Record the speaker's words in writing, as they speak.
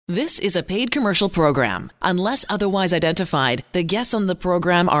This is a paid commercial program. Unless otherwise identified, the guests on the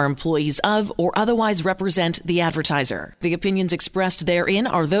program are employees of or otherwise represent the advertiser. The opinions expressed therein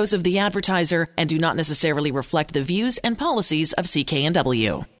are those of the advertiser and do not necessarily reflect the views and policies of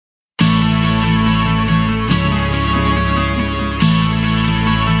CKNW.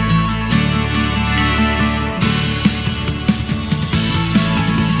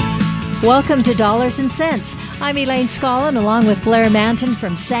 Welcome to Dollars and Cents. I'm Elaine Scollin along with Blair Manton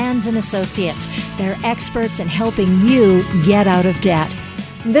from Sands & Associates. They're experts in helping you get out of debt.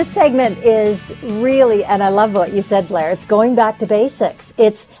 This segment is really, and I love what you said, Blair, it's going back to basics.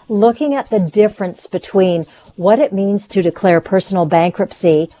 It's looking at the difference between what it means to declare personal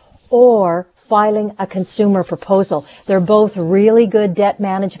bankruptcy or filing a consumer proposal. They're both really good debt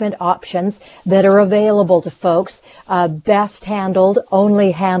management options that are available to folks, best handled,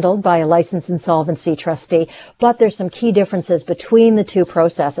 only handled by a licensed insolvency trustee. But there's some key differences between the two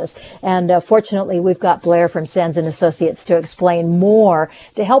processes. And fortunately, we've got Blair from Sands & Associates to explain more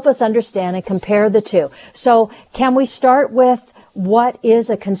to help us understand and compare the two. So can we start with what is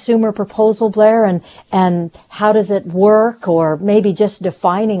a consumer proposal, Blair, and how does it work, or maybe just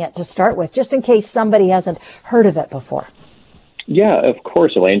defining it to start with, just in case somebody hasn't heard of it before? Yeah, of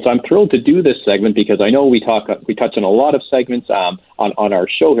course, Elaine. So I'm thrilled to do this segment because I know we touch on a lot of segments on our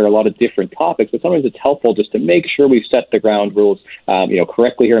show here, a lot of different topics, but sometimes it's helpful just to make sure we've set the ground rules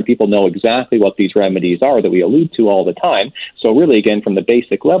correctly here and people know exactly what these remedies are that we allude to all the time. So really, again, from the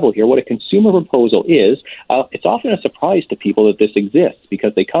basic level here, what a consumer proposal is, it's often a surprise to people that this exists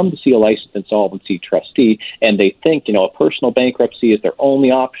because they come to see a licensed insolvency trustee and they think, a personal bankruptcy is their only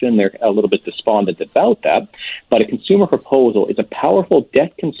option. They're a little bit despondent about that. But a consumer proposal is a powerful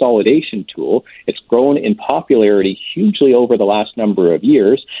debt consolidation tool. It's grown in popularity hugely over the last number of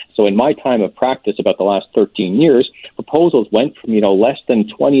years. So in my time of practice, about the last 13 years, proposals went from, less than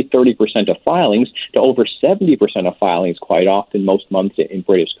 20, 30% of filings to over 70% of filings quite often, most months in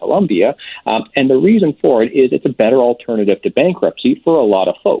British Columbia. And the reason for it is it's a better alternative to bankruptcy for a lot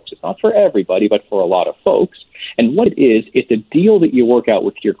of folks. It's not for everybody, but for a lot of folks. And what it is, it's a deal that you work out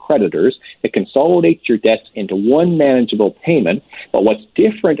with your creditors that consolidates your debts into one manageable payment. But what's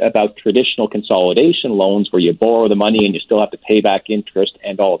different about traditional consolidation loans where you borrow the money and you still have to pay back interest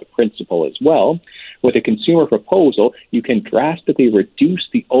and all the principal as well, with a consumer proposal, you can drastically reduce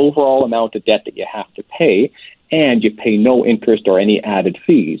the overall amount of debt that you have to pay, and you pay no interest or any added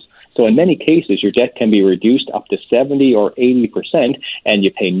fees. So in many cases, your debt can be reduced up to 70 or 80%, and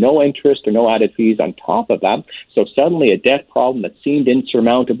you pay no interest or no added fees on top of that. So suddenly a debt problem that seemed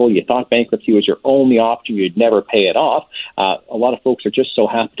insurmountable, you thought bankruptcy was your only option, you'd never pay it off. A lot of folks are just so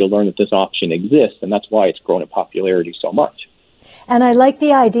happy to learn that this option exists, and that's why it's grown in popularity so much. And I like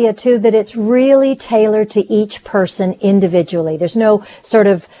the idea, too, that it's really tailored to each person individually. There's no sort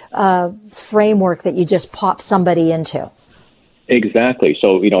of framework that you just pop somebody into. Exactly.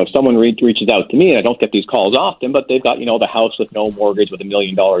 So, if someone reaches out to me, and I don't get these calls often, but they've got, the house with no mortgage with $1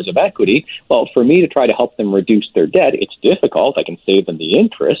 million of equity. Well, for me to try to help them reduce their debt, it's difficult. I can save them the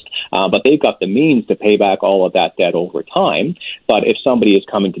interest, but they've got the means to pay back all of that debt over time. But if somebody is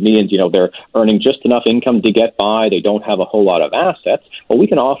coming to me and, they're earning just enough income to get by, they don't have a whole lot of assets, well, we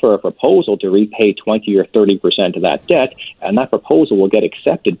can offer a proposal to repay 20 or 30% of that debt, and that proposal will get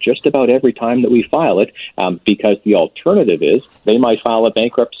accepted just about every time that we file it, because the alternative is they might file a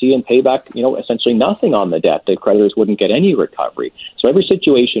bankruptcy and pay back, essentially nothing on the debt. The creditors wouldn't get any recovery. So every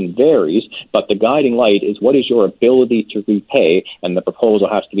situation varies, but the guiding light is what is your ability to repay, and the proposal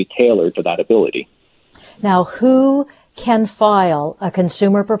has to be tailored to that ability. Now, who can file a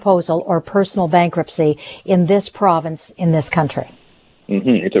consumer proposal or personal bankruptcy in this province, in this country?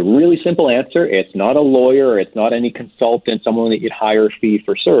 It's a really simple answer. It's not a lawyer. It's not any consultant, someone that you'd hire a fee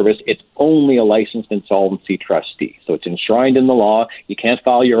for service. It's only a licensed insolvency trustee. So it's enshrined in the law. You can't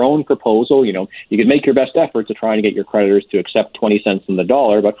file your own proposal. You can make your best efforts to try to get your creditors to accept 20 cents on the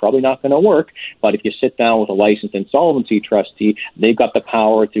dollar, but probably not going to work. But if you sit down with a licensed insolvency trustee, they've got the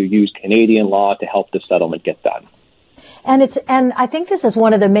power to use Canadian law to help the settlement get done. And I think this is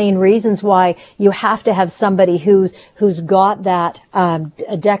one of the main reasons why you have to have somebody who's got that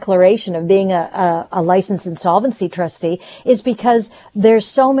a declaration of being a licensed insolvency trustee, is because there's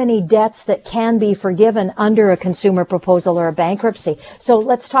so many debts that can be forgiven under a consumer proposal or a bankruptcy. So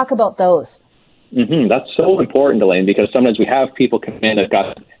let's talk about those. That's so important, Elaine, because sometimes we have people come in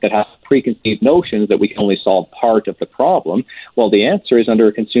that have preconceived notions that we can only solve part of the problem. Well, the answer is under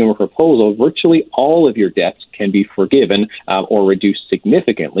a consumer proposal, virtually all of your debts can be forgiven or reduced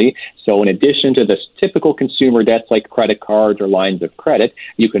significantly. So in addition to the typical consumer debts like credit cards or lines of credit,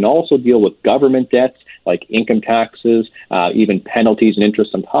 you can also deal with government debts like income taxes, even penalties and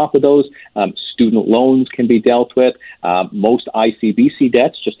interest on top of those. Student loans can be dealt with. Most ICBC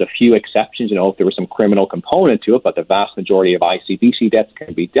debts, just a few exceptions, if there was some criminal component to it, but the vast majority of ICBC debts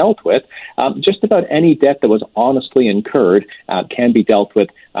can be dealt with. Just about any debt that was honestly incurred can be dealt with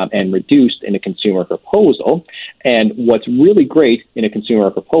and reduced in a consumer proposal. And what's really great in a consumer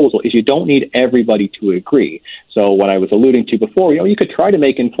proposal is you don't need everybody to agree. So what I was alluding to before, you could try to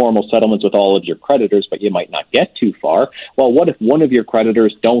make informal settlements with all of your creditors, but you might not get too far. Well, what if one of your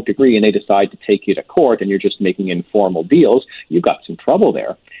creditors don't agree and they decide to take you to court and you're just making informal deals? You've got some trouble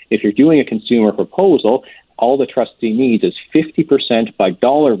there. If you're doing a consumer proposal, all the trustee needs is 50% by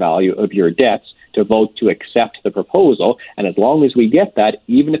dollar value of your debts to vote to accept the proposal. And as long as we get that,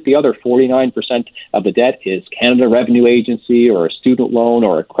 even if the other 49% of the debt is Canada Revenue Agency or a student loan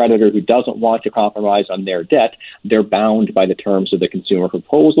or a creditor who doesn't want to compromise on their debt, they're bound by the terms of the consumer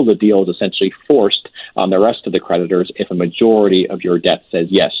proposal. The deal is essentially forced on the rest of the creditors if a majority of your debt says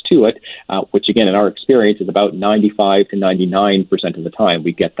yes to it, which again, in our experience, is about 95 to 99% of the time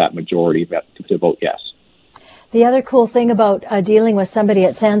we get that majority to vote yes. The other cool thing about dealing with somebody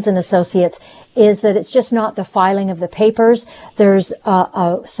at Sands & Associates is that it's just not the filing of the papers. There's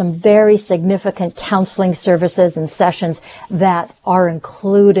some very significant counseling services and sessions that are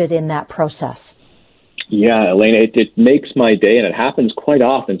included in that process. Yeah, Elena, it makes my day, and it happens quite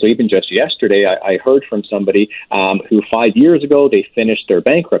often. So even just yesterday, I heard from somebody who 5 years ago, they finished their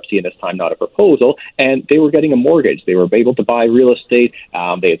bankruptcy, and this time not a proposal, and they were getting a mortgage. They were able to buy real estate.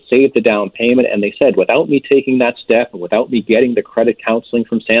 They had saved the down payment, and they said, without me taking that step and without me getting the credit counseling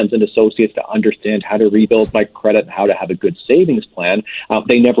from Sands & Associates to understand how to rebuild my credit and how to have a good savings plan,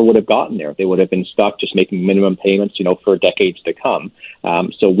 they never would have gotten there. They would have been stuck just making minimum payments, for decades to come.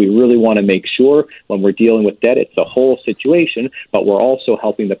 So we really want to make sure when we're dealing with debt, it's the whole situation, but we're also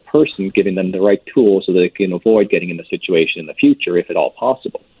helping the person, giving them the right tools so they can avoid getting in the situation in the future, if at all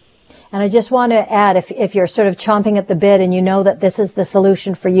possible. And I just want to add, if you're sort of chomping at the bit and you know that this is the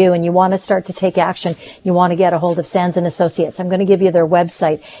solution for you and you want to start to take action, you want to get a hold of Sands & Associates. I'm going to give you their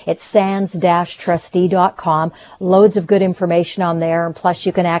website. It's sands-trustee.com. Loads of good information on there. And plus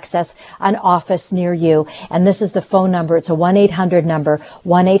you can access an office near you. And this is the phone number. It's a 1-800 number,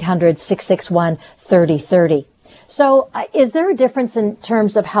 1-800-661-3030. So is there a difference in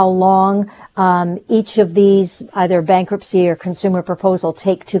terms of how long each of these, either bankruptcy or consumer proposal,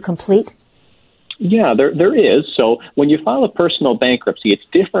 take to complete? Yeah, there is. So when you file a personal bankruptcy, it's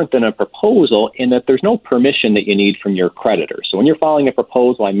different than a proposal in that there's no permission that you need from your creditor. So when you're filing a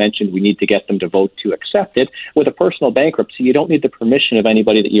proposal, I mentioned we need to get them to vote to accept it. With a personal bankruptcy, you don't need the permission of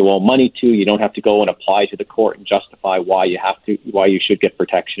anybody that you owe money to. You don't have to go and apply to the court and justify why you should get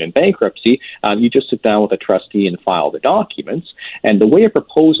protection in bankruptcy. You just sit down with a trustee and file the documents. And the way a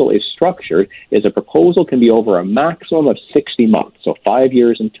proposal is structured is a proposal can be over a maximum of 60 months, so 5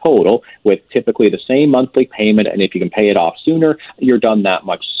 years in total, with typically the same monthly payment, and if you can pay it off sooner, you're done that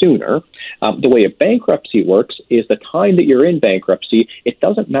much sooner. The way a bankruptcy works is the time that you're in bankruptcy, it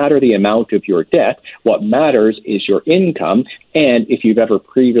doesn't matter the amount of your debt. What matters is your income and if you've ever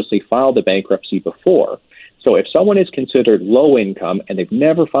previously filed a bankruptcy before. So if someone is considered low income and they've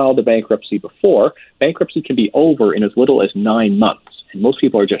never filed a bankruptcy before, bankruptcy can be over in as little as 9 months. And most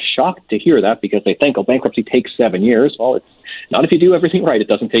people are just shocked to hear that because they think, bankruptcy takes 7 years. Well, it's not if you do everything right. It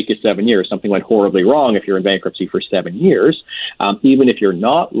doesn't take you 7 years. Something went horribly wrong if you're in bankruptcy for 7 years. Even if you're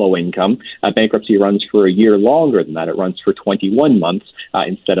not low income, bankruptcy runs for a year longer than that. It runs for 21 months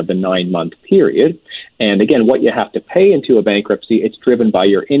instead of the 9-month period. And again, what you have to pay into a bankruptcy, it's driven by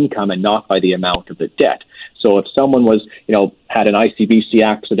your income and not by the amount of the debt. So if someone was, had an ICBC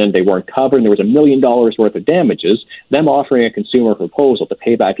accident, they weren't covered, and there was $1 million worth of damages, them offering a consumer proposal to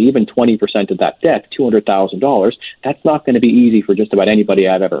pay back even 20% of that debt, $200,000, that's not going to be easy for just about anybody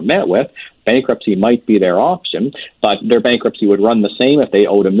I've ever met with. Bankruptcy might be their option, but their bankruptcy would run the same if they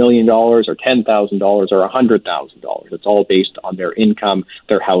owed $1 million or $10,000 or $100,000. It's all based on their income,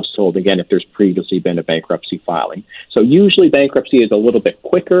 their household, again, if there's previously been a bankruptcy filing. So usually bankruptcy is a little bit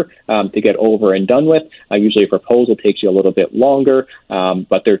quicker to get over and done with. Usually a proposal takes you a little bit longer,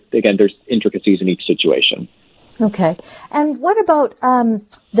 but there's intricacies in each situation. Okay. And what about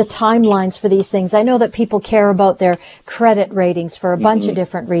the timelines for these things? I know that people care about their credit ratings for a bunch of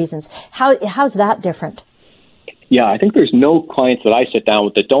different reasons. How's that different? Yeah, I think there's no clients that I sit down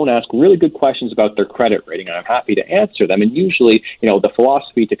with that don't ask really good questions about their credit rating, and I'm happy to answer them. And usually, the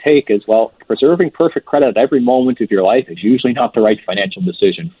philosophy to take is, well, preserving perfect credit at every moment of your life is usually not the right financial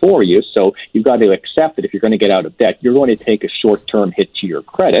decision for you. So you've got to accept that if you're going to get out of debt, you're going to take a short-term hit to your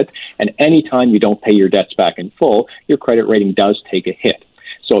credit. And anytime you don't pay your debts back in full, your credit rating does take a hit.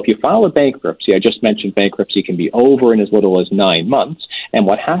 So if you file a bankruptcy, I just mentioned bankruptcy can be over in as little as 9 months. And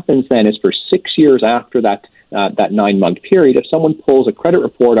what happens then is for 6 years after that 9-month period, if someone pulls a credit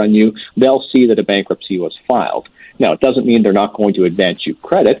report on you, they'll see that a bankruptcy was filed. Now, it doesn't mean they're not going to advance you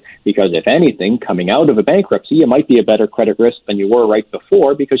credit, because if anything, coming out of a bankruptcy, you might be a better credit risk than you were right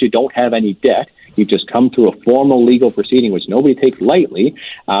before because you don't have any debt. You've just come through a formal legal proceeding, which nobody takes lightly,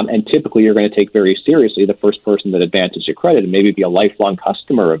 and typically you're going to take very seriously the first person that advances your credit and maybe be a lifelong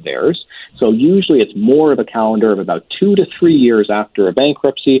customer of theirs. So usually it's more of a calendar of about 2 to 3 years after a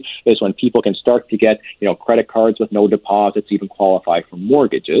bankruptcy is when people can start to get, credit cards with no deposits, even qualify for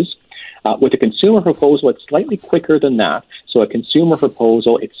mortgages. With a consumer proposal, it's slightly quicker than that. So a consumer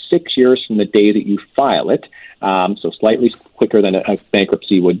proposal, it's 6 years from the day that you file it, so slightly quicker than a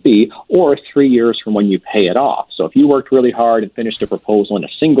bankruptcy would be, or 3 years from when you pay it off. So if you worked really hard and finished a proposal in a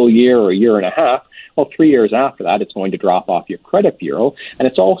single year or a year and a half, well, 3 years after that, it's going to drop off your credit bureau, and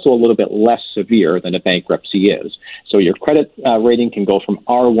it's also a little bit less severe than a bankruptcy is. So your credit rating can go from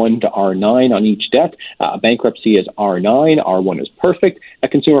R1 to R9 on each debt. Bankruptcy is R9, R1 is perfect. A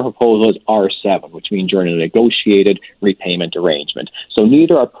consumer proposal is R7, which means you're in a negotiated repayment arrangement. So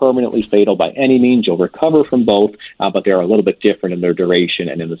neither are permanently fatal by any means. You'll recover from both, but they're a little bit different in their duration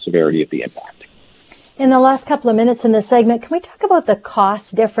and in the severity of the impact. In the last couple of minutes in this segment, can we talk about the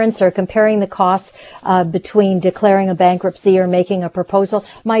cost difference or comparing the costs between declaring a bankruptcy or making a proposal?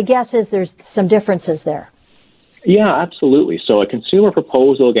 My guess is there's some differences there. Yeah, absolutely. So a consumer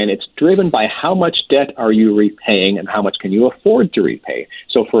proposal, again, it's driven by how much debt are you repaying and how much can you afford to repay.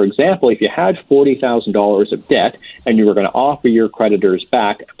 So, for example, if you had $40,000 of debt and you were going to offer your creditors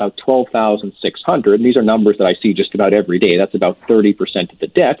back about $12,600, and these are numbers that I see just about every day, that's about 30% of the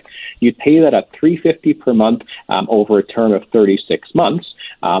debt, you'd pay that at $350 per month over a term of 36 months.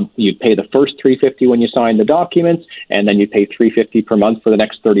 You'd pay the first $350 when you sign the documents, and then you'd pay $350 per month for the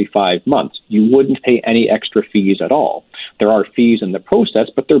next 35 months. You wouldn't pay any extra fees at all. There are fees in the process,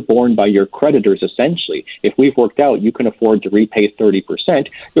 but they're borne by your creditors essentially. If we've worked out you can afford to repay 30%,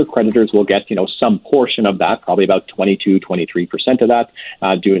 your creditors will get, some portion of that, probably about 22, 23% of that,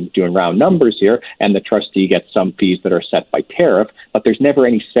 doing round numbers here, and the trustee gets some fees that are set by tariff, but there's never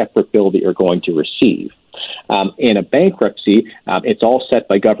any separate bill that you're going to receive. In a bankruptcy, it's all set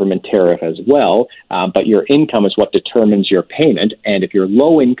by government tariff as well, but your income is what determines your payment. And if you're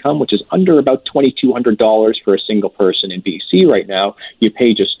low income, which is under about $2,200 for a single person in BC right now, you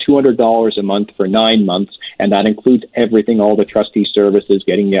pay just $200 a month for 9 months, and that includes everything, all the trustee services,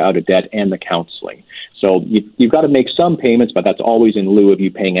 getting you out of debt, and the counseling. So you've got to make some payments, but that's always in lieu of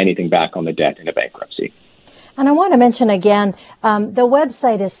you paying anything back on the debt in a bankruptcy. And I want to mention again, the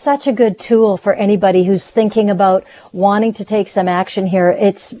website is such a good tool for anybody who's thinking about wanting to take some action here.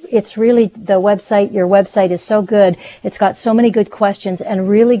 It's really the website. Your website is so good. It's got so many good questions and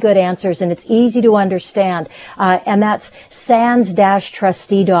really good answers, and it's easy to understand. And that's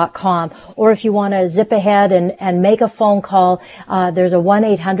sands-trustee.com. Or if you want to zip ahead and make a phone call, there's a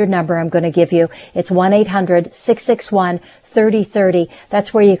 1-800 number I'm going to give you. It's 1-800-661-3030.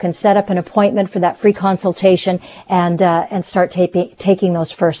 That's where you can set up an appointment for that free consultation and start taking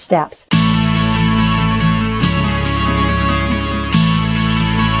those first steps.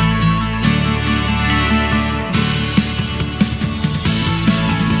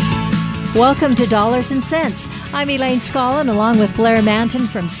 Welcome to Dollars and Cents. I'm Elaine Scollin, along with Blair Manton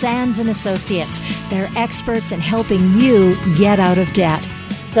from Sands and Associates. They're experts in helping you get out of debt.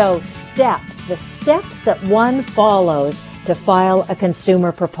 So the steps that one follows to file a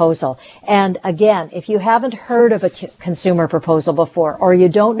consumer proposal. And again, if you haven't heard of a consumer proposal before, or you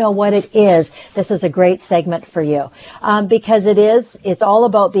don't know what it is, this is a great segment for you. Because it's all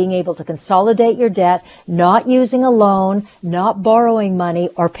about being able to consolidate your debt, not using a loan, not borrowing money,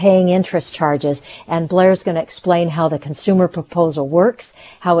 or paying interest charges. And Blair's going to explain how the consumer proposal works,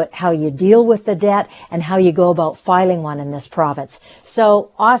 how you deal with the debt, and how you go about filing one in this province.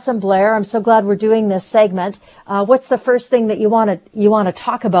 So awesome, Blair. I'm so glad we're doing this segment. What's the first thing that you want to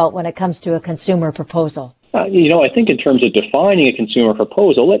talk about when it comes to a consumer proposal? I think in terms of defining a consumer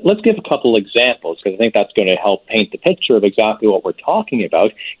proposal, let's give a couple examples, because I think that's going to help paint the picture of exactly what we're talking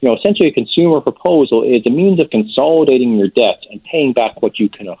about. Essentially a consumer proposal is a means of consolidating your debt and paying back what you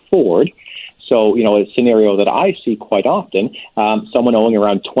can afford. So, a scenario that I see quite often, someone owing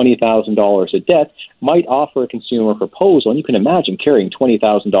around $20,000 of debt might offer a consumer proposal, and you can imagine carrying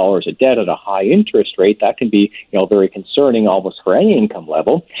 $20,000 of debt at a high interest rate. That can be, very concerning almost for any income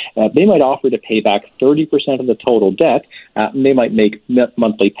level. They might offer to pay back 30% of the total debt. And they might make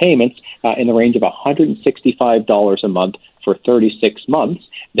monthly payments in the range of $165 a month for 36 months.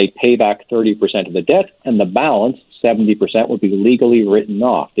 They pay back 30% of the debt, and the balance, 70%, would be legally written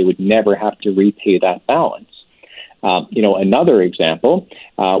off. They would never have to repay that balance. Another example,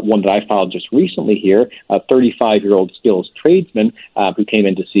 one that I found just recently here, a 35-year-old skills tradesman who came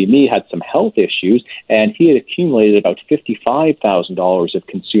in to see me had some health issues, and he had accumulated about $55,000 of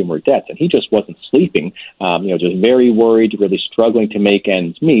consumer debt, and he just wasn't sleeping, just very worried, really struggling to make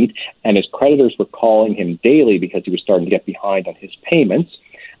ends meet, and his creditors were calling him daily because he was starting to get behind on his payments.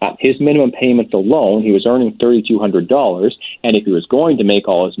 His minimum payments alone, he was earning $3,200, and if he was going to make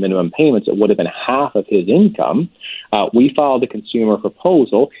all his minimum payments, it would have been half of his income. We filed a consumer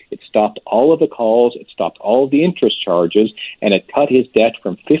proposal. It stopped all of the calls, it stopped all of the interest charges, and it cut his debt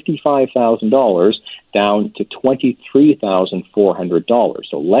from $55,000 down to $23,400,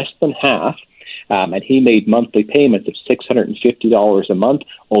 so less than half. And he made monthly payments of $650 a month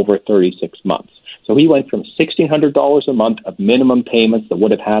over 36 months. So he went from $1,600 a month of minimum payments that would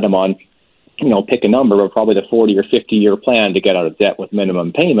have had him on, pick a number, but probably the 40 or 50-year plan to get out of debt with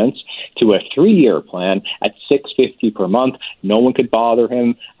minimum payments, to a 3-year plan at $650 per month. No one could bother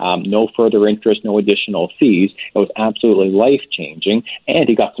him, no further interest, no additional fees. It was absolutely life-changing, and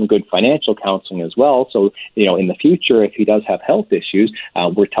he got some good financial counseling as well. So, in the future, if he does have health issues,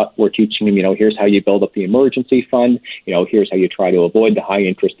 we're teaching him, here's how you build up the emergency fund, here's how you try to avoid the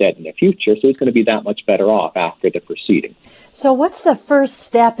high-interest debt in the future. So he's going to be that much better off after the proceeding. So what's the first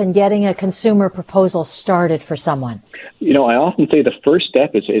step in getting a consumer proposal started for someone? I often say the first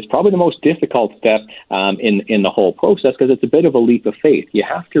step is probably the most difficult step in the whole process, because it's a bit of a leap of faith. You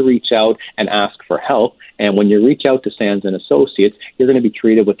have to reach out and ask for help. And when you reach out to Sands & Associates, you're going to be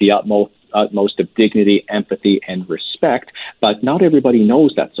treated with the utmost of dignity, empathy, and respect. But not everybody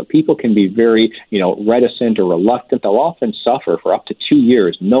knows that. So people can be very, reticent or reluctant. They'll often suffer for up to 2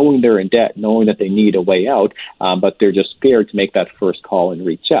 years knowing they're in debt, knowing that they need a way out, but they're just scared to make that first call and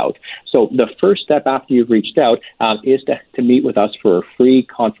reach out. So the first step after you've reached out is to meet with us for a free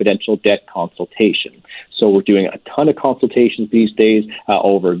confidential debt consultation. So we're doing a ton of consultations these days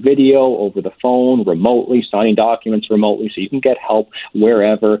over video, over the phone, remotely, signing documents remotely, so you can get help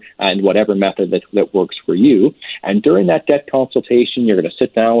wherever and whatever method that works for you. And during that debt consultation, you're going to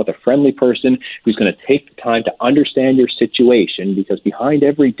sit down with a friendly person who's going to take the time to understand your situation, because behind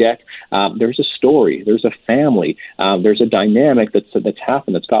every debt, there's a story, there's a family, there's a dynamic that's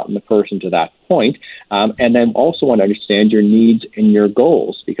happened that's gotten the person to that point. And then also want to understand your needs and your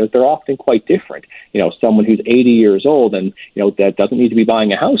goals, because they're often quite different. Someone who's 80 years old and, that doesn't need to be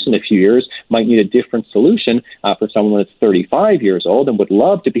buying a house in a few years might need a different solution for someone that's 35 years old and would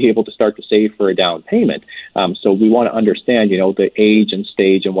love to be able to start to save for a down payment. So we want to understand, the age and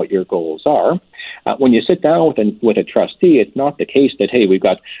stage and what your goals are. When you sit down with a trustee, it's not the case that, hey, we've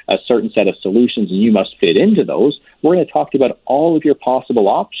got a certain set of solutions and you must fit into those. We're going to talk to you about all of your possible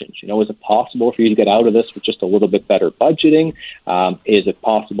options. Is it possible for you to get out of this with just a little bit better budgeting? Is it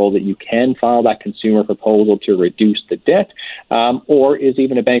possible that you can file that consumer proposal to reduce the debt? Or is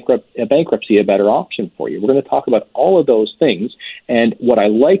even a bankruptcy a better option for you? We're going to talk about all of those things. And what I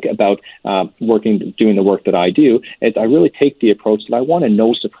like about doing the work that I do is I really take the approach that I want a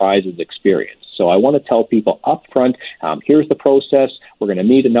no surprises experience. So I want to tell people up front, here's the process. We're going to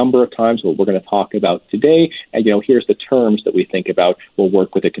meet a number of times. What we're going to talk about today, and here's the terms that we think about will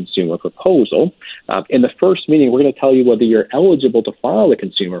work with a consumer proposal. In the first meeting, we're going to tell you whether you're eligible to file a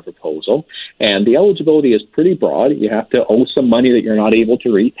consumer proposal, and the eligibility is pretty broad. You have to owe some money that you're not able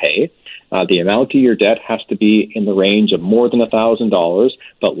to repay. The amount of your debt has to be in the range of more than $1,000,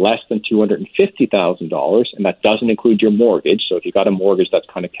 but less than $250,000, and that doesn't include your mortgage. So if you've got a mortgage, that's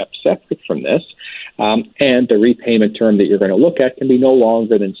kind of kept separate from this. And the repayment term that you're going to look at can be no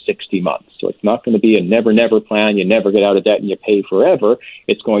longer than 60 months. So it's not going to be a never plan. You never get out of debt and you pay forever.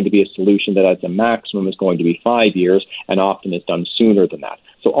 It's going to be a solution that at the maximum is going to be 5 years, and often is done sooner than that.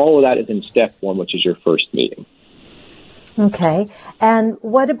 So all of that is in step one, which is your first meeting. Okay. And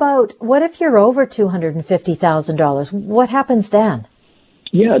what if you're over $250,000? What happens then?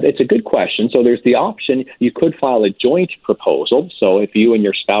 Yeah, it's a good question. So there's the option, you could file a joint proposal. So if you and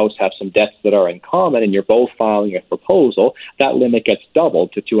your spouse have some debts that are in common and you're both filing a proposal, that limit gets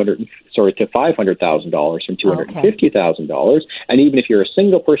doubled to $500,000 from $250,000. And even if you're a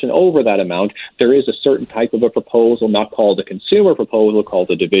single person over that amount, there is a certain type of a proposal, not called a consumer proposal,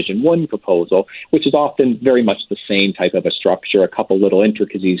 called a Division 1 proposal, which is often very much the same type of a structure, a couple little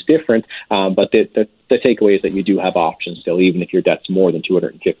intricacies different, but the takeaway is that you do have options still, even if your debt's more than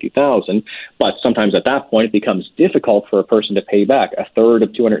 $250,000. But sometimes at that point, it becomes difficult for a person to pay back a third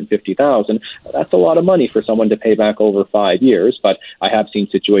of $250,000. That's a lot of money for someone to pay back over 5 years. But I have seen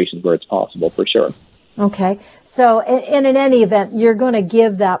situations where it's possible for sure. Okay. So in any event, you're going to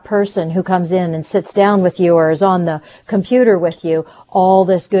give that person who comes in and sits down with you or is on the computer with you all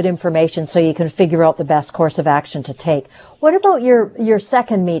this good information so you can figure out the best course of action to take. What about your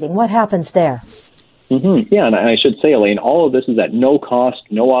second meeting? What happens there? Mm-hmm. Yeah, and I should say, Elaine, all of this is at no cost,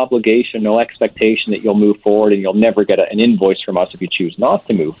 no obligation, no expectation that you'll move forward, and you'll never get an invoice from us if you choose not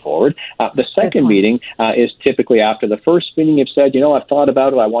to move forward. The second meeting is typically after the first meeting. You've said, I've thought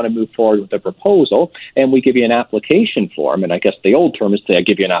about it, I want to move forward with a proposal, and we give you an application form. And I guess the old term is to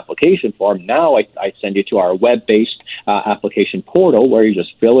give you an application form. Now I send you to our web-based application portal where you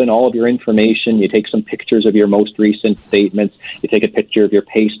just fill in all of your information. You take some pictures of your most recent statements. You take a picture of your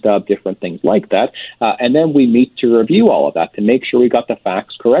pay stub, different things like that. And then we meet to review all of that to make sure we got the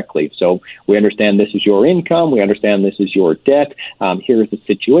facts correctly. So we understand this is your income. We understand this is your debt. Here's the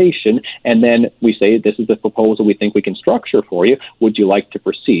situation. And then we say, this is the proposal we think we can structure for you. Would you like to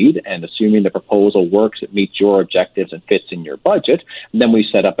proceed? And assuming the proposal works, it meets your objectives and fits in your budget. And then we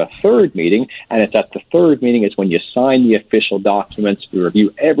set up a third meeting. And it's at the third meeting is when you sign the official documents. We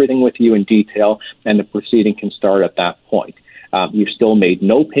review everything with you in detail, and the proceeding can start at that point. You've still made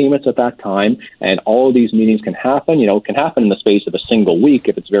no payments at that time, and all of these meetings can happen. Can happen in the space of a single week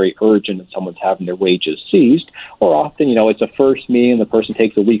if it's very urgent and someone's having their wages seized. Or often, it's a first meeting, the person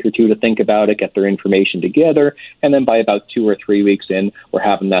takes a week or two to think about it, get their information together, and then by about 2 or 3 weeks in, we're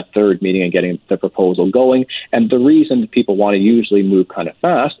having that third meeting and getting the proposal going. And the reason people want to usually move kind of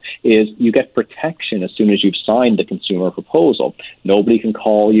fast is you get protection as soon as you've signed the consumer proposal. Nobody can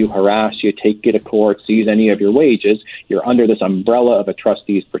call you, harass you, take you to court, seize any of your wages. You're under this umbrella of a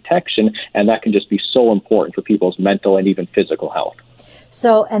trustee's protection, and that can just be so important for people's mental and even physical health.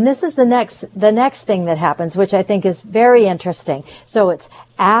 So, and this is the next thing that happens, which I think is very interesting. So it's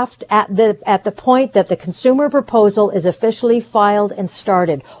at the point that the consumer proposal is officially filed and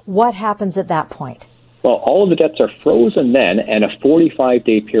started. What happens at that point? Well, all of the debts are frozen then, and a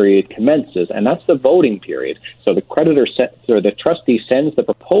 45-day period commences, and that's the voting period. So the trustee sends the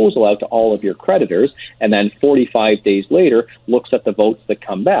proposal out to all of your creditors, and then 45 days later looks at the votes that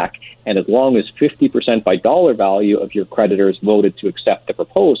come back. And as long as 50% by dollar value of your creditors voted to accept the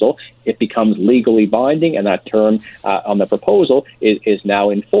proposal, it becomes legally binding, and that term on the proposal is now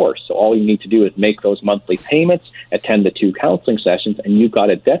in force. So all you need to do is make those monthly payments, attend the 2 counseling sessions, and you've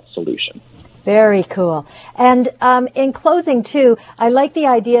got a debt solution. Very cool. And in closing, too, I like the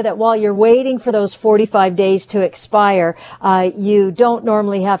idea that while you're waiting for those 45 days to expire, you don't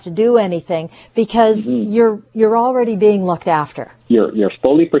normally have to do anything because you're already being looked after. You're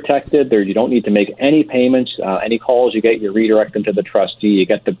fully protected. You don't need to make any payments. Any calls you get, you redirect them to the trustee. You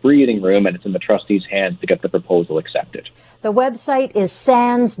get the breathing room, and it's in the trustee's hands to get the proposal accepted. The website is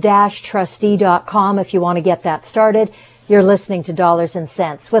sands-trustee.com if you want to get that started. You're listening to Dollars and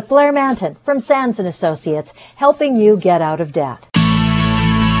Cents with Blair Manton from Sands & Associates, helping you get out of debt.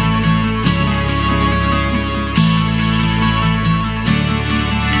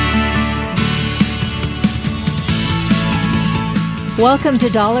 Welcome to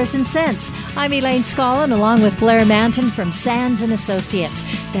Dollars and Cents. I'm Elaine Scollin along with Blair Manton from Sands & Associates.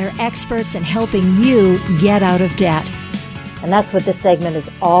 They're experts in helping you get out of debt. And that's what this segment is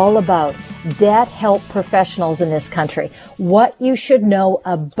all about. Debt help professionals in this country. What you should know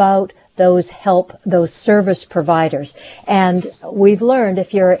about those service providers. And we've learned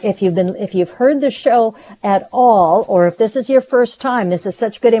if you've heard the show at all, or if this is your first time, this is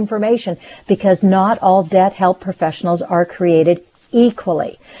such good information because not all debt help professionals are created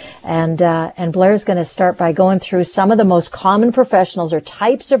equally. And Blair's going to start by going through some of the most common professionals or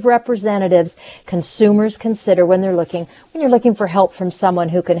types of representatives consumers consider when you're looking for help from someone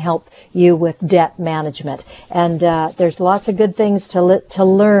who can help you with debt management. And there's lots of good things to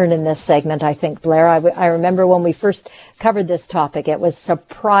learn in this segment, I think, Blair. I remember when we first covered this topic, it was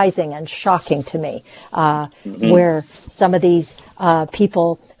surprising and shocking to me where some of these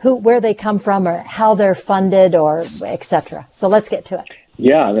people where they come from or how they're funded or etc. So let's get to it.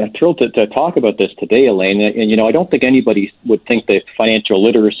 Yeah, I'm thrilled to talk about this today, Elaine. And, I don't think anybody would think that financial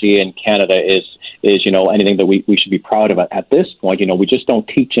literacy in Canada is anything that we should be proud of at this point. We just don't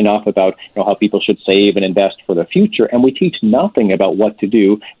teach enough about, how people should save and invest for the future. And we teach nothing about what to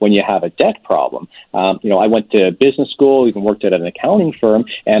do when you have a debt problem. I went to business school, even worked at an accounting firm,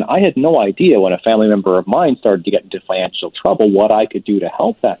 and I had no idea when a family member of mine started to get into financial trouble what I could do to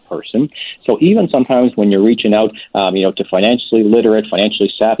help that person. So even sometimes when you're reaching out, to financially literate,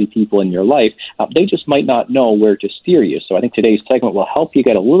 financially savvy people in your life, they just might not know where to steer you. So I think today's segment will help you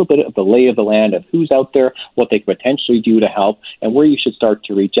get a little bit of the lay of the land of who's out there, what they could potentially do to help, and where you should start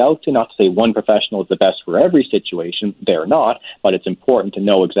to reach out to. Not to say one professional is the best for every situation, they're not, but it's important to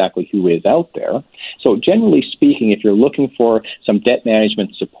know exactly who is out there. So generally speaking, if you're looking for some debt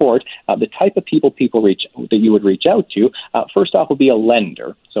management support, the type of people that you would reach out to, first off, would be a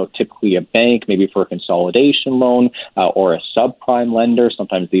lender. So typically a bank, maybe for a consolidation loan, or a subprime lender.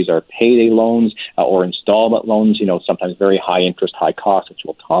 Sometimes these are payday loans or installment loans, sometimes very high interest, high cost, which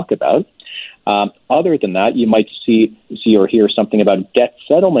we'll talk about. Other than that, you might see or hear something about a debt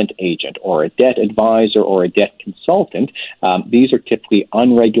settlement agent or a debt advisor or a debt consultant. These are typically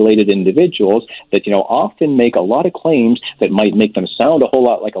unregulated individuals that, often make a lot of claims that might make them sound a whole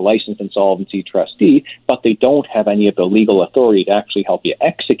lot like a licensed insolvency trustee, but they don't have any of the legal authority to actually help you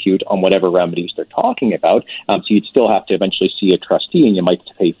execute on whatever remedies they're talking about. So you'd still have to eventually see a trustee, and you might have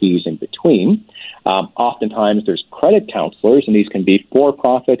to pay fees in between. Oftentimes there's credit counselors, and these can be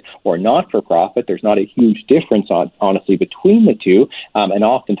for-profit or not-for-profit. There's not a huge difference, honestly, between the two, and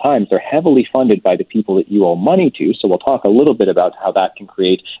oftentimes they're heavily funded by the people that you owe money to, so we'll talk a little bit about how that can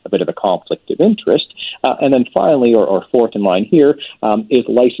create a bit of a conflict of interest. And then finally, or fourth in line here, is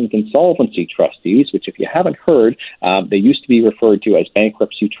licensed insolvency trustees, which if you haven't heard, they used to be referred to as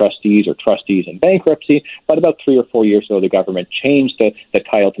bankruptcy trustees or trustees in bankruptcy, but about 3 or 4 years ago, the government changed the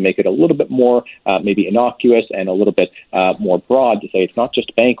title to make it a little bit more maybe innocuous and a little bit more broad, to say it's not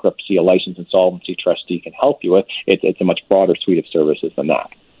just bankruptcy a licensed insolvency trustee can help you with. It's a much broader suite of services than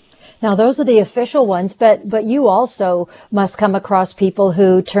that. Now, those are the official ones, but you also must come across people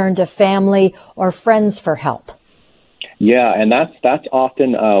who turn to family or friends for help. Yeah, and that's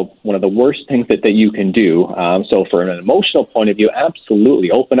often one of the worst things that you can do. So from an emotional point of view, absolutely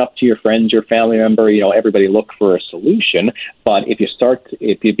open up to your friends, your family member. Everybody look for a solution. But if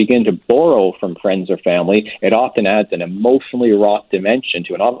you begin to borrow from friends or family, it often adds an emotionally wrought dimension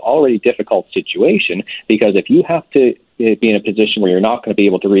to an already difficult situation. Because if you have to be in a position where you're not going to be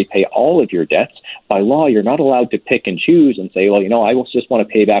able to repay all of your debts, by law, you're not allowed to pick and choose and say, well, I just want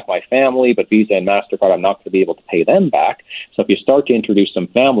to pay back my family, but Visa and MasterCard, I'm not going to be able to pay them back. So if you start to introduce some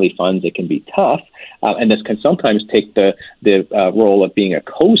family funds, it can be tough. And this can sometimes take the role of being a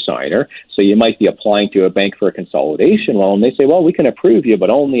co-signer. So you might be applying to a bank for a consolidation loan. They say, well, we can approve you, but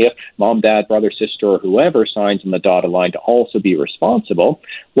only if mom, dad, brother, sister, or whoever signs on the dotted line to also be responsible.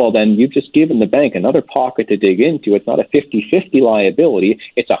 Well, then you've just given the bank another pocket to dig into. It's not a 50-50 liability.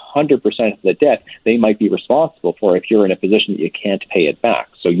 It's 100% of the debt they might be responsible for if you're in a position that you can't pay it back.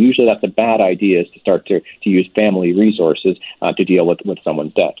 So usually that's a bad idea, is to start to use family resources to deal with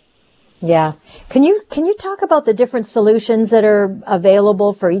someone's debt. Yeah. Can you talk about the different solutions that are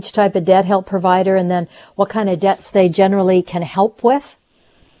available for each type of debt help provider, and then what kind of debts they generally can help with?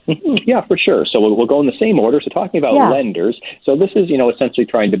 Yeah, for sure. So we'll go in the same order. So talking about lenders, so this is, essentially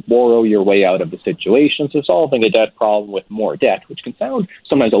trying to borrow your way out of the situation. So solving a debt problem with more debt, which can sound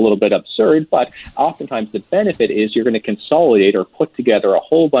sometimes a little bit absurd, but oftentimes the benefit is you're going to consolidate or put together a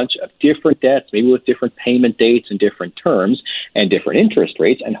whole bunch of different debts, maybe with different payment dates and different terms and different interest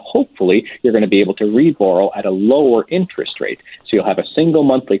rates, and hopefully you're going to be able to reborrow at a lower interest rate. So you'll have a single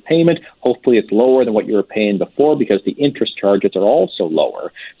monthly payment. Hopefully it's lower than what you were paying before because the interest charges are also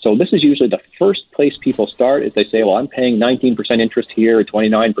lower. So this is usually the first place people start, is they say, well, I'm paying 19% interest here, or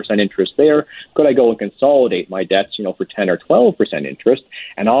 29% interest there. Could I go and consolidate my debts, for 10 or 12% interest?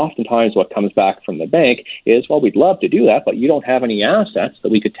 And oftentimes what comes back from the bank is, well, we'd love to do that, but you don't have any assets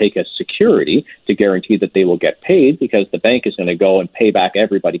that we could take as security to guarantee that they will get paid, because the bank is going to go and pay back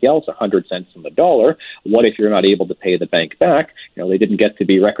everybody else 100 cents on the dollar. What if you're not able to pay the bank back? They didn't get to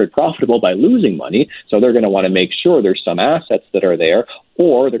be record profitable by losing money, so they're going to want to make sure there's some assets that are there,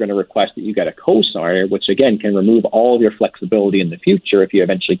 or they're going to request that you get a co-signer, which again can remove all of your flexibility in the future if you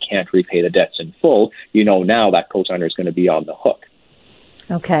eventually can't repay the debts in full. Now that co-signer is going to be on the hook.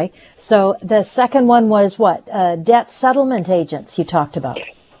 Okay. So the second one was what? Debt settlement agents you talked about.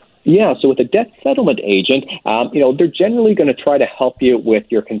 Yeah, so with a debt settlement agent, they're generally going to try to help you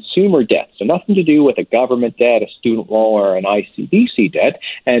with your consumer debt. So nothing to do with a government debt, a student loan, or an ICBC debt.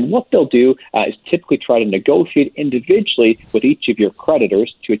 And what they'll do is typically try to negotiate individually with each of your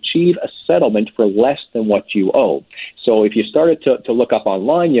creditors to achieve a settlement for less than what you owe. So if you started to look up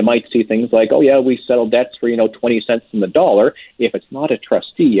online, you might see things like, oh, yeah, we settle debts for, 20 cents on the dollar. If it's not a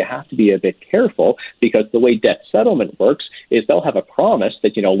trustee, you have to be a bit careful, because the way debt settlement works is they'll have a promise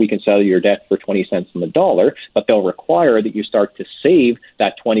that, we can settle your debt for 20 cents on the dollar, but they'll require that you start to save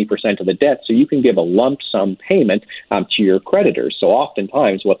that 20% of the debt so you can give a lump sum payment to your creditors. So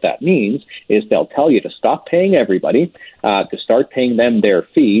oftentimes what that means is they'll tell you to stop paying everybody, to start paying them their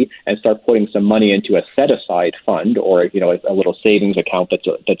fee, and start putting some money into a set-aside fund or, a little savings account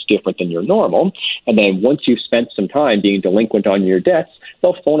that's different than your normal. And then once you've spent some time being delinquent on your debts,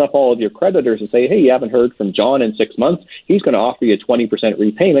 they'll phone up all of your creditors and say, hey, you haven't heard from John in 6 months. He's going to offer you a 20%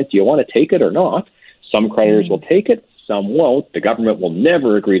 repayment. Do you want to take it or not? Some creditors will take it. Some won't. The government will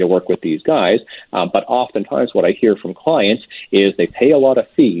never agree to work with these guys. But oftentimes what I hear from clients is they pay a lot of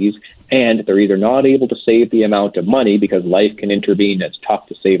fees and they're either not able to save the amount of money because life can intervene. It's tough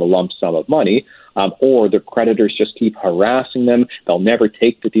to save a lump sum of money. Or their creditors just keep harassing them. They'll never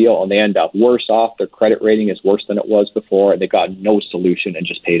take the deal, and they end up worse off. Their credit rating is worse than it was before, and they got no solution and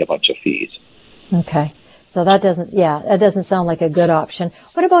just paid a bunch of fees. Okay. So that doesn't sound like a good option.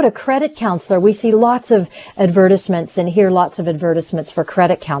 What about a credit counselor? We see lots of advertisements and hear lots of advertisements for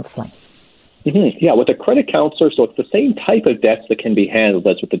credit counseling. Mm-hmm. Yeah, with a credit counselor, so it's the same type of debts that can be handled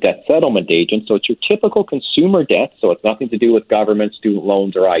as with the debt settlement agent. So it's your typical consumer debt, so it's nothing to do with government, student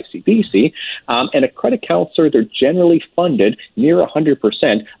loans, or ICBC. And a credit counselor, they're generally funded near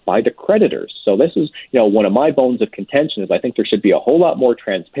 100% by the creditors. So this is, one of my bones of contention is I think there should be a whole lot more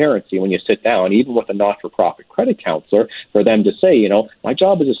transparency when you sit down, even with a not-for-profit credit counselor, for them to say, my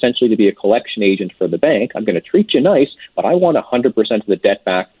job is essentially to be a collection agent for the bank. I'm going to treat you nice, but I want 100% of the debt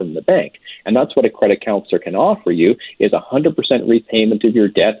back from the bank. And that's what a credit counselor can offer you, is 100% repayment of your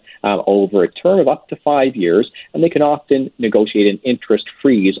debt over a term of up to 5 years, and they can often negotiate an interest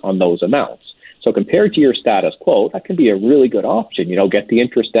freeze on those amounts. So compared to your status quo, that can be a really good option. Get the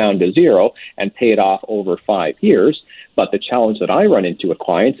interest down to zero and pay it off over 5 years. But the challenge that I run into with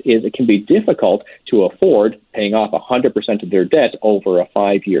clients is it can be difficult to afford paying off 100% of their debt over a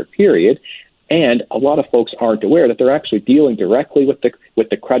 5-year period. And a lot of folks aren't aware that they're actually dealing directly with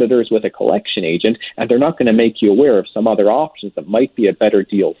the creditors with a collection agent, and they're not going to make you aware of some other options that might be a better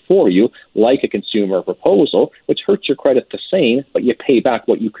deal for you, like a consumer proposal, which hurts your credit the same, but you pay back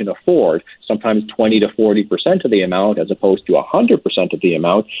what you can afford, sometimes 20 to 40% of the amount as opposed to 100% of the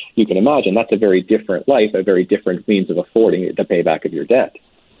amount. You can imagine that's a very different life, a very different means of affording the payback of your debt.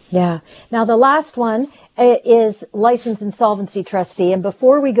 Yeah. Now, the last one is licensed insolvency trustee. And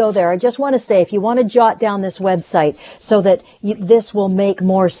before we go there, I just want to say, if you want to jot down this website so that this will make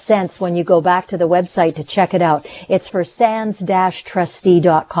more sense when you go back to the website to check it out, it's for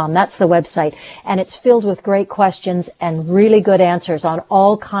sands-trustee.com. That's the website. And it's filled with great questions and really good answers on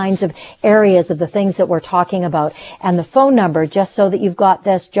all kinds of areas of the things that we're talking about. And the phone number, just so that you've got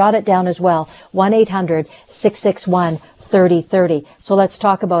this, jot it down as well, 1-800-661-3030. So let's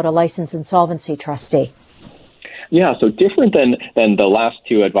talk about a licensed insolvency trustee. Yeah, so different than the last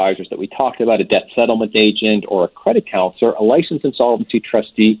two advisors that we talked about, a debt settlement agent or a credit counselor, a licensed insolvency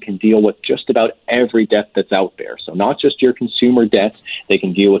trustee can deal with just about every debt that's out there. So not just your consumer debts, they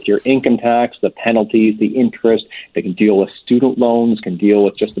can deal with your income tax, the penalties, the interest, they can deal with student loans, can deal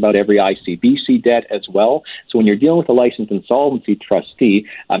with just about every ICBC debt as well. So when you're dealing with a licensed insolvency trustee,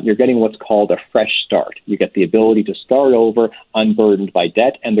 you're getting what's called a fresh start. You get the ability to start over unburdened by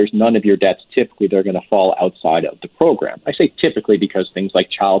debt, and there's none of your debts typically that are going to fall outside of the program. I say typically because things like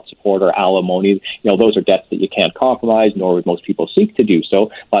child support or alimony, those are debts that you can't compromise, nor would most people seek to do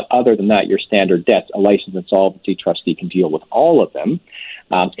so. But other than that, your standard debts, a licensed insolvency trustee can deal with all of them.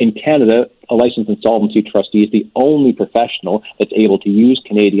 In Canada, a licensed insolvency trustee is the only professional that's able to use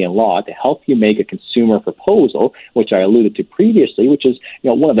Canadian law to help you make a consumer proposal, which I alluded to previously, which is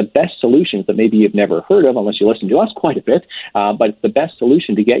one of the best solutions that maybe you've never heard of unless you listen to us quite a bit, but it's the best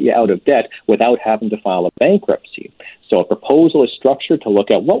solution to get you out of debt without having to file a bankruptcy. So a proposal is structured to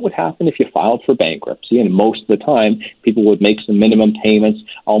look at what would happen if you filed for bankruptcy, and most of the time, people would make some minimum payments,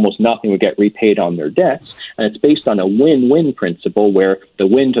 almost nothing would get repaid on their debts, and it's based on a win-win principle where the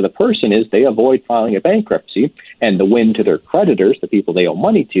win to the person is they avoid filing a bankruptcy, and the win to their creditors, the people they owe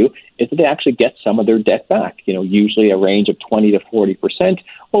money to, is that they actually get some of their debt back, usually a range of 20 to 40%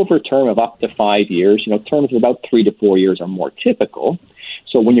 over a term of up to 5 years. Terms of about 3 to 4 years are more typical.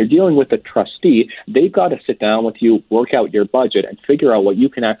 So when you're dealing with a trustee, they've got to sit down with you, work out your budget, and figure out what you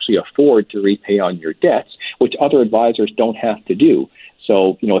can actually afford to repay on your debts, which other advisors don't have to do.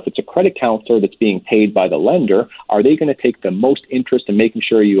 So, if it's a credit counselor that's being paid by the lender, are they going to take the most interest in making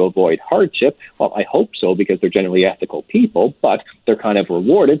sure you avoid hardship? Well, I hope so, because they're generally ethical people, but they're kind of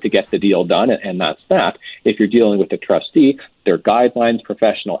rewarded to get the deal done, and that's that. If you're dealing with a trustee, their guidelines,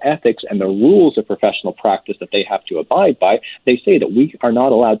 professional ethics, and the rules of professional practice that they have to abide by, they say that we are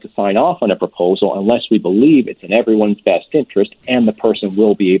not allowed to sign off on a proposal unless we believe it's in everyone's best interest and the person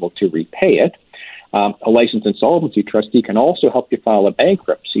will be able to repay it. A licensed insolvency trustee can also help you file a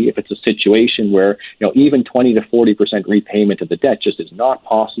bankruptcy if it's a situation where, even 20 to 40% repayment of the debt just is not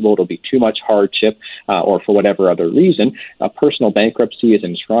possible. It'll be too much hardship, or for whatever other reason. A personal bankruptcy is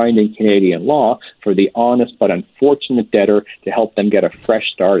enshrined in Canadian law for the honest but unfortunate debtor to help them get a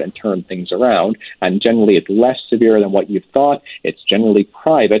fresh start and turn things around. And generally, it's less severe than what you've thought. It's generally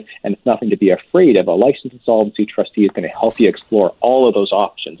private, and it's nothing to be afraid of. A licensed insolvency trustee is going to help you explore all of those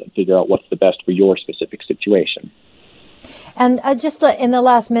options and figure out what's the best for your specific situation. And just in the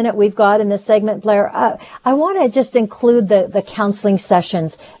last minute we've got in this segment, Blair, I want to just include the counseling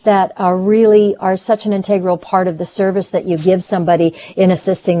sessions that are such an integral part of the service that you give somebody in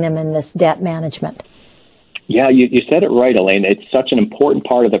assisting them in this debt management. Yeah, you said it right, Elaine. It's such an important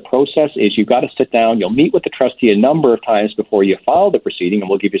part of the process is you've got to sit down. You'll meet with the trustee a number of times before you file the proceeding, and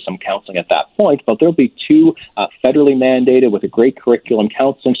we'll give you some counseling at that point. But there'll be two federally mandated with a great curriculum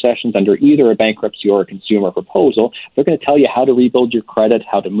counseling sessions under either a bankruptcy or a consumer proposal. They're going to tell you how to rebuild your credit,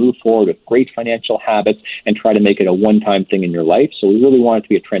 how to move forward with great financial habits, and try to make it a one-time thing in your life. So we really want it to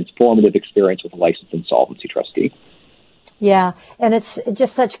be a transformative experience with a licensed insolvency trustee. Yeah, and it's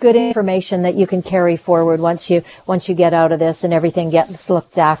just such good information that you can carry forward once you get out of this and everything gets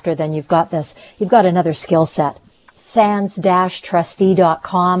looked after. Then you've got another skill set.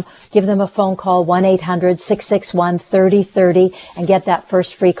 sands-trustee.com. Give them a phone call, 1-800-661-3030, and get that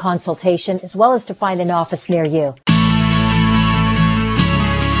first free consultation, as well as to find an office near you.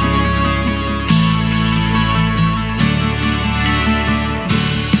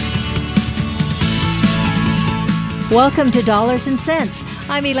 Welcome to Dollars and Cents.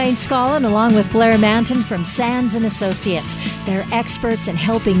 I'm Elaine Scollin, along with Blair Manton from Sands & Associates. They're experts in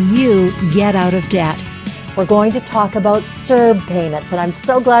helping you get out of debt. We're going to talk about CERB payments, and I'm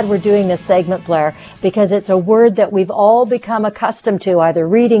so glad we're doing this segment, Blair, because it's a word that we've all become accustomed to, either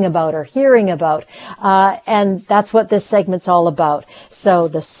reading about or hearing about, and that's what this segment's all about. So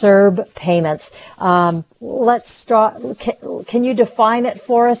the CERB payments. Let's start. Can you define it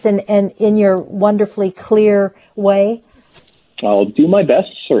for us in your wonderfully clear way? I'll do my best,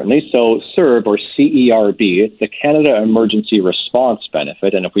 certainly. So CERB, or CERB, it's the Canada Emergency Response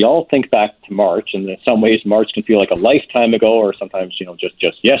Benefit. And if we all think back to March, and in some ways March can feel like a lifetime ago, or sometimes,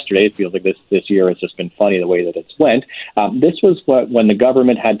 just yesterday, it feels like this year has just been funny the way that it's went. This was when the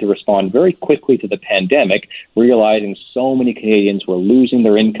government had to respond very quickly to the pandemic, realizing so many Canadians were losing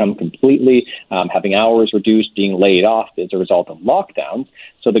their income completely, having hours reduced, being laid off as a result of lockdowns.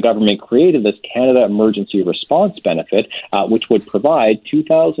 So the government created this Canada Emergency Response Benefit, which would provide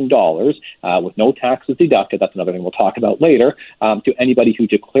 $2,000 with no taxes deducted. That's another thing we'll talk about later, to anybody who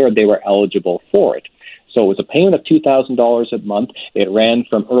declared they were eligible for it. So it was a payment of $2,000 a month. It ran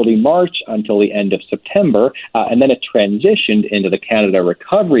from early March until the end of September, and then it transitioned into the Canada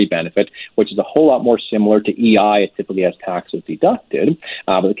Recovery Benefit, which is a whole lot more similar to EI. It typically has taxes deducted.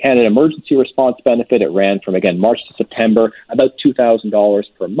 But the Canada Emergency Response Benefit, it ran from, again, March to September, about $2,000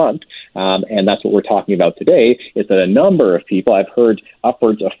 per month. And that's what we're talking about today, is that a number of people, I've heard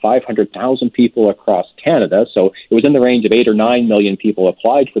upwards of 500,000 people across Canada, so it was in the range of 8 or 9 million people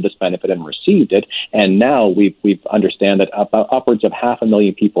applied for this benefit and received it. And now we've understand that upwards of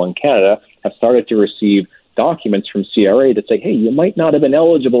 500,000 people in Canada have started to receive documents from CRA that say, hey, you might not have been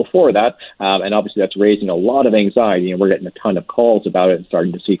eligible for that. And obviously that's raising a lot of anxiety, and we're getting a ton of calls about it and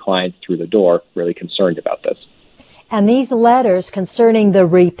starting to see clients through the door really concerned about this. And these letters concerning the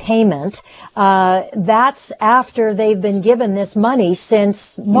repayment, that's after they've been given this money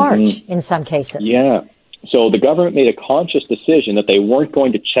since March in some cases. Yeah. So the government made a conscious decision that they weren't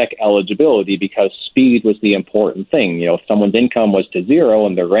going to check eligibility because speed was the important thing. If someone's income was to zero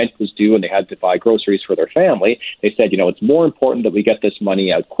and their rent was due and they had to buy groceries for their family, they said, it's more important that we get this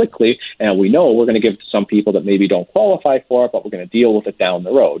money out quickly, and we know we're going to give it to some people that maybe don't qualify for it, but we're going to deal with it down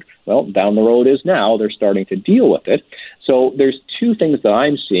the road. Well, down the road is now. They're starting to deal with it. So there's two things that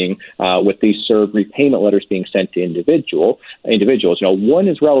I'm seeing with these CERB repayment letters being sent to individuals. One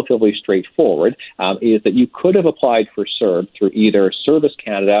is relatively straightforward, is that you could have applied for CERB through either Service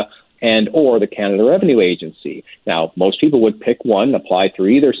Canada, and or the Canada Revenue Agency. Now, most people would pick one, apply through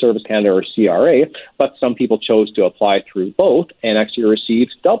either Service Canada or CRA, but some people chose to apply through both and actually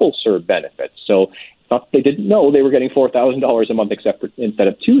received double CERB benefits. So they didn't know they were getting $4,000 a month instead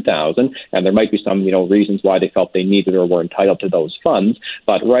of $2,000, and there might be some, reasons why they felt they needed or were entitled to those funds.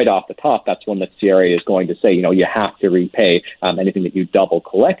 But right off the top, that's one that CRA is going to say, you have to repay anything that you double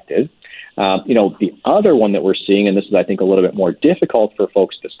collected. The other one that we're seeing, and this is, I think, a little bit more difficult for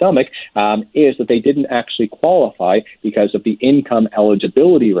folks to stomach, is that they didn't actually qualify because of the income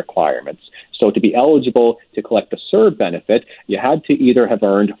eligibility requirements. So to be eligible to collect the CERB benefit, you had to either have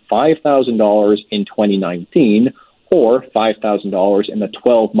earned $5,000 in 2019 or $5,000 in the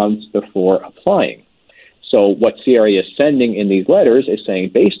 12 months before applying. So what CRA is sending in these letters is saying,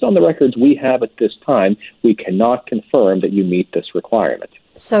 based on the records we have at this time, we cannot confirm that you meet this requirement.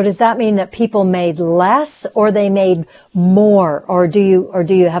 So does that mean that people made less or they made more, or do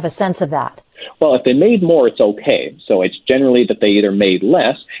you have a sense of that? Well, if they made more, it's okay. So it's generally that they either made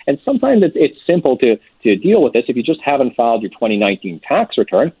less, and sometimes it's simple to deal with this. If you just haven't filed your 2019 tax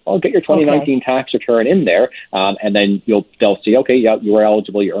return, I'll get your 2019 tax return in there, and then they'll see, okay, yeah, you were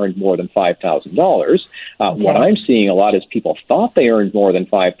eligible, you earned more than $5,000. What I'm seeing a lot is people thought they earned more than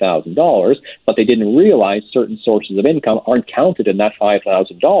 $5,000, but they didn't realize certain sources of income aren't counted in that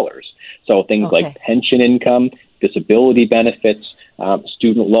 $5,000. So things like pension income, disability benefits,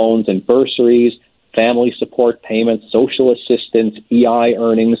 student loans and bursaries, family support payments, social assistance, EI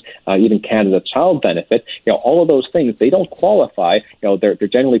earnings, even Canada Child Benefit, all of those things, they don't qualify. They're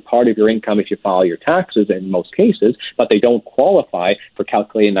generally part of your income if you file your taxes in most cases, but they don't qualify for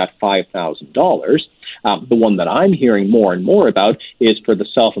calculating that $5,000. The one that I'm hearing more and more about is for the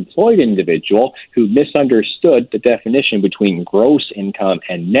self-employed individual who misunderstood the definition between gross income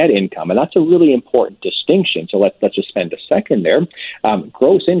and net income. And that's a really important distinction. So let's just spend a second there.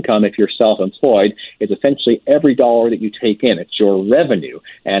 Gross income, if you're self-employed, is essentially every dollar that you take in. It's your revenue.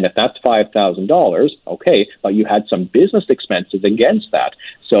 And if that's $5,000, okay, but you had some business expenses against that.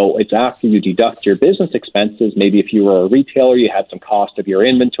 So it's after you deduct your business expenses. Maybe if you were a retailer, you had some cost of your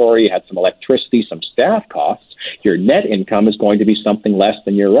inventory, you had some electricity, some staff costs. Your net income is going to be something less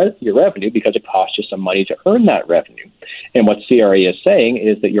than your revenue because it costs you some money to earn that revenue. And what CRA is saying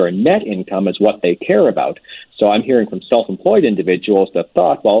is that your net income is what they care about. So I'm hearing from self-employed individuals that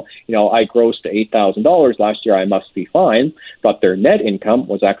thought, well, I grossed $8,000 last year, I must be fine. But their net income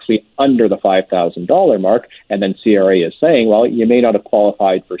was actually under the $5,000 mark. And then CRA is saying, well, you may not have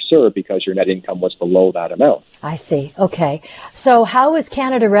qualified for CERB because your net income was below that amount. I see. Okay. So how is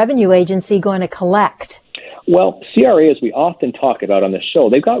Canada Revenue Agency going to collect? Well, CRA, as we often talk about on the show,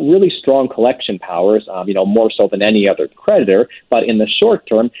 they've got really strong collection powers, more so than any other creditor. But in the short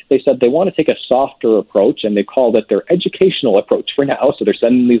term, they said they want to take a softer approach, and they called it their educational approach for now. So they're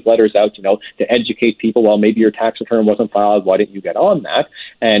sending these letters out, to educate people. Well, maybe your tax return wasn't filed. Why didn't you get on that?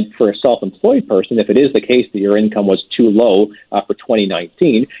 And for a self-employed person, if it is the case that your income was too low for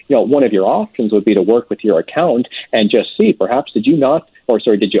 2019, one of your options would be to work with your accountant and just see, perhaps did you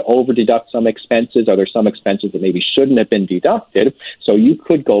over-deduct some expenses? Are there some expenses that maybe shouldn't have been deducted? So you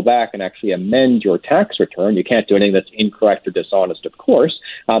could go back and actually amend your tax return. You can't do anything that's incorrect or dishonest, of course,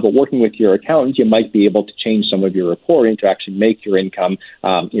 but working with your accountant, you might be able to change some of your reporting to actually make your income,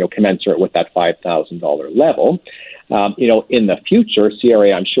 commensurate with that $5,000 level. In the future,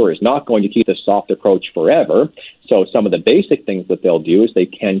 CRA, I'm sure, is not going to keep this soft approach forever. So some of the basic things that they'll do is they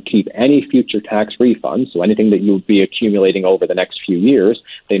can keep any future tax refunds. So anything that you'll be accumulating over the next few years,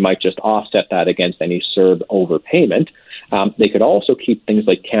 they might just offset that against any CERB overpayment. They could also keep things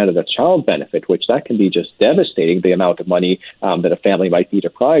like Canada Child Benefit, which that can be just devastating, the amount of money that a family might be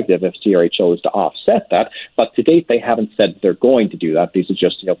deprived of if CRA chose to offset that. But to date, they haven't said they're going to do that. These are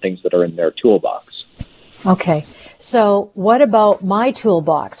just things that are in their toolbox. Okay. So what about my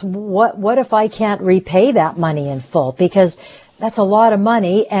toolbox? What if I can't repay that money in full? Because that's a lot of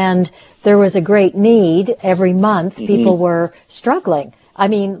money and there was a great need every month. People were struggling. I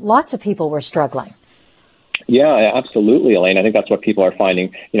mean, lots of people were struggling. Yeah, absolutely, Elaine. I think that's what people are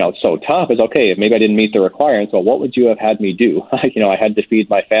finding, so tough is, okay, if maybe I didn't meet the requirements, well, what would you have had me do? I had to feed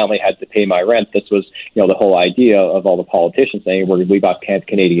my family, had to pay my rent. This was, the whole idea of all the politicians saying, we got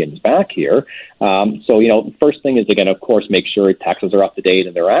Canadians back here. So, first thing is, again, of course, make sure taxes are up to date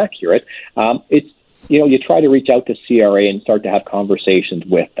and they're accurate. You try to reach out to CRA and start to have conversations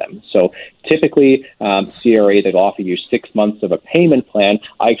with them. So typically, CRA, they'll offer you 6 months of a payment plan.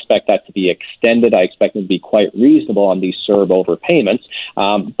 I expect that to be extended. I expect them to be quite reasonable on these CERB overpayments.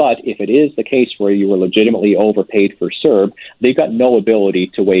 But if it is the case where you were legitimately overpaid for CERB, they've got no ability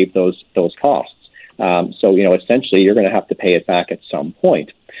to waive those costs. So, essentially, you're going to have to pay it back at some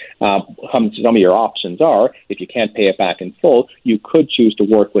point. Some of your options are, if you can't pay it back in full, you could choose to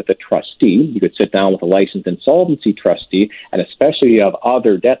work with a trustee. You could sit down with a licensed insolvency trustee, and especially if you have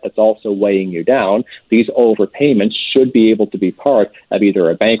other debt that's also weighing you down, these overpayments should be able to be part of either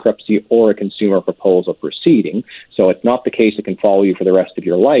a bankruptcy or a consumer proposal proceeding. So it's not the case it can follow you for the rest of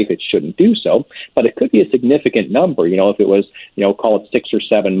your life. It shouldn't do so, but it could be a significant number. If it was, call it 6 or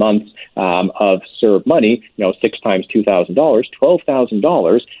 7 months of served money, 6 times $2,000,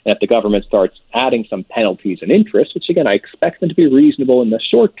 $12,000. And if the government starts adding some penalties and interest, which again, I expect them to be reasonable in the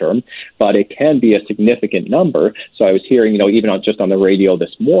short term, but it can be a significant number. So I was hearing, even just on the radio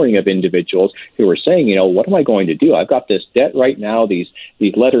this morning of individuals who were saying, what am I going to do? I've got this debt right now. These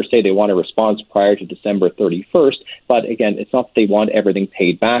letters say they want a response prior to December 31st. But again, it's not that they want everything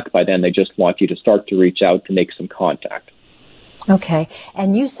paid back by then. They just want you to start to reach out to make some contact. Okay.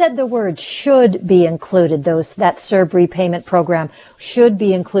 And you said the word should be included. That CERB repayment program should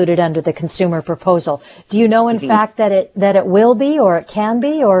be included under the consumer proposal. Do you know, in fact, that it will be, or it can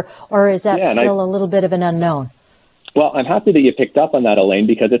be, or is that still a little bit of an unknown? Well, I'm happy that you picked up on that, Elaine,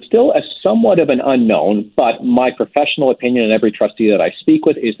 because it's still somewhat of an unknown, but my professional opinion and every trustee that I speak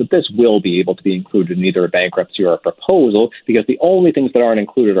with is that this will be able to be included in either a bankruptcy or a proposal, because the only things that aren't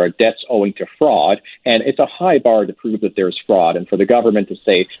included are debts owing to fraud, and it's a high bar to prove that there's fraud. And for the government to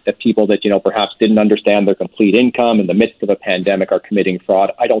say that people that, perhaps didn't understand their complete income in the midst of a pandemic are committing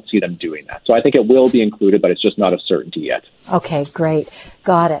fraud, I don't see them doing that. So I think it will be included, but it's just not a certainty yet. Okay, great.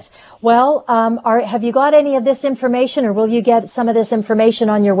 Got it. Well, have you got any of this information, or will you get some of this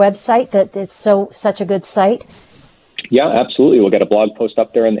information on your website that it's such a good site? Yeah, absolutely. We'll get a blog post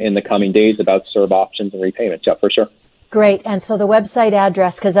up there in the coming days about CERB options and repayments. Yeah, for sure. Great. And so the website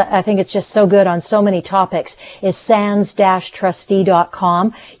address, because I think it's just so good on so many topics, is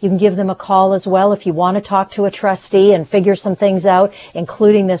sands-trustee.com. You can give them a call as well if you want to talk to a trustee and figure some things out,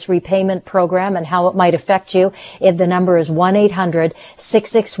 including this repayment program and how it might affect you. If the number is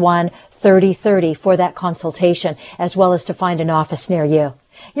 1-800-661-3030 for that consultation, as well as to find an office near you.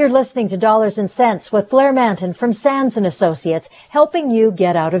 You're listening to Dollars and Cents with Blair Manton from Sands & Associates, helping you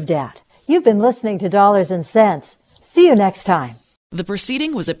get out of debt. You've been listening to Dollars and Cents. See you next time. The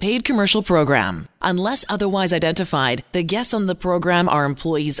proceeding was a paid commercial program. Unless otherwise identified, the guests on the program are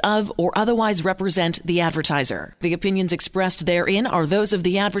employees of or otherwise represent the advertiser. The opinions expressed therein are those of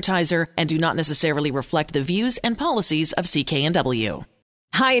the advertiser and do not necessarily reflect the views and policies of CKNW.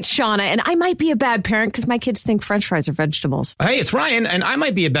 Hi, it's Shauna, and I might be a bad parent because my kids think French fries are vegetables. Hey, it's Ryan, and I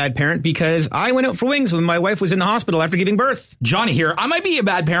might be a bad parent because I went out for wings when my wife was in the hospital after giving birth. Johnny here. I might be a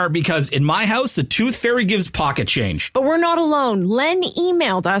bad parent because in my house, the tooth fairy gives pocket change. But we're not alone. Len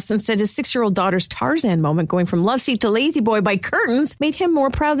emailed us and said his 6-year-old daughter's Tarzan moment going from love seat to lazy boy by curtains made him more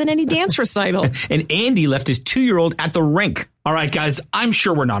proud than any dance recital. And Andy left his 2-year-old at the rink. All right, guys, I'm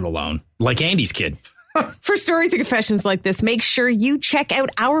sure we're not alone. Like Andy's kid. For stories and confessions like this, make sure you check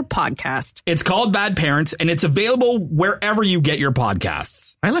out our podcast. It's called Bad Parents, and it's available wherever you get your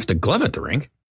podcasts. I left a glove at the rink.